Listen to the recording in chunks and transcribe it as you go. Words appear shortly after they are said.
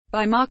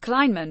By Mark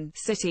Kleinman,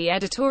 City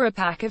editor. A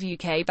pack of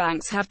UK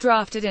banks have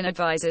drafted in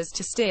advisors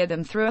to steer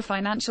them through a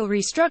financial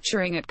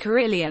restructuring at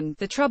Carillion,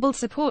 the troubled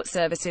support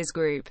services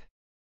group.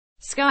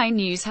 Sky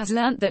News has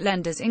learnt that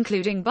lenders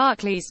including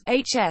Barclays,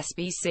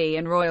 HSBC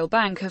and Royal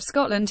Bank of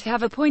Scotland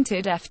have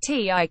appointed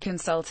FTI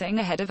Consulting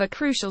ahead of a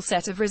crucial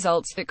set of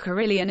results that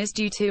Carillion is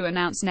due to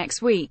announce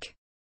next week.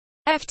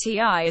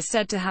 FTI is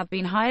said to have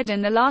been hired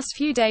in the last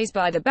few days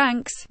by the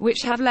banks,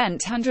 which have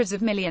lent hundreds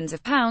of millions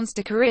of pounds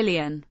to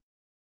Carillion.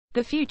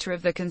 The future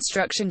of the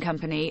construction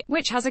company,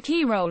 which has a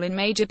key role in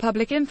major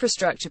public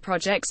infrastructure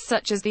projects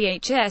such as the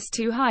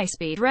HS2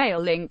 high-speed rail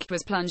link,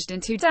 was plunged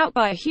into doubt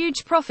by a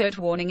huge profit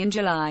warning in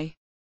July.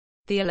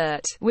 The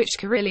alert, which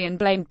Carillion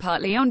blamed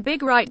partly on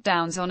big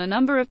write-downs on a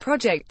number of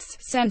projects,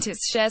 sent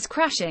its shares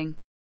crashing.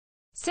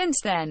 Since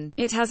then,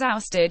 it has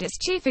ousted its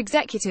chief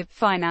executive,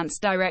 finance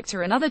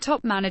director and other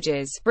top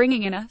managers,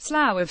 bringing in a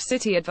slew of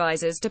City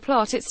advisors to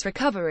plot its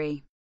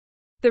recovery.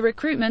 The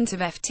recruitment of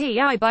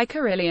FTI by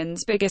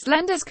Carillion's biggest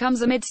lenders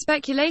comes amid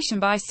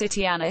speculation by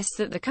City analysts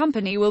that the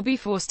company will be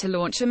forced to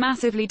launch a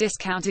massively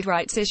discounted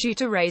rights issue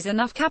to raise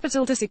enough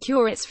capital to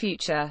secure its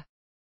future.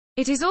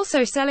 It is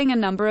also selling a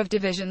number of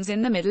divisions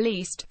in the Middle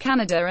East,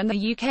 Canada and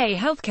the UK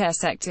healthcare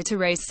sector to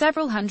raise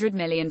several £100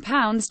 million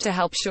to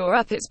help shore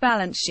up its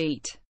balance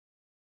sheet.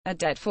 A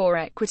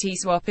debt-for-equity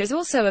swap is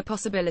also a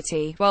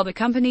possibility, while the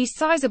company's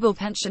sizable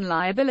pension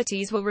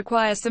liabilities will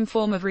require some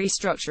form of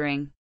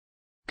restructuring.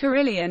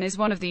 Carillion is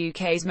one of the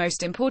UK's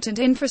most important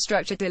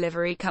infrastructure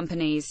delivery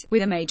companies,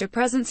 with a major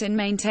presence in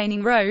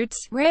maintaining roads,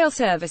 rail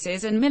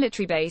services and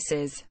military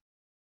bases.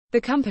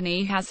 The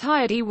company has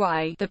hired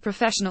EY, the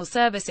professional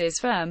services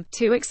firm,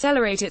 to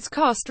accelerate its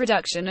cost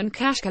reduction and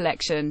cash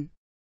collection.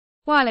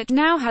 While it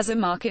now has a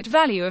market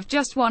value of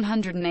just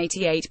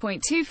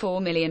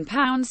 £188.24 million,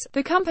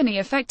 the company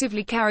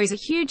effectively carries a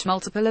huge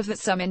multiple of that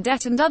sum in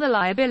debt and other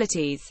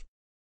liabilities.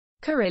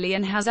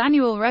 Carillion has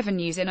annual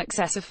revenues in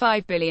excess of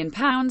 £5 billion,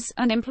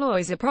 and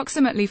employs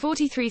approximately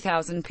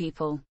 43,000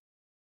 people.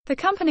 The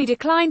company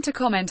declined to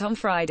comment on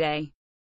Friday.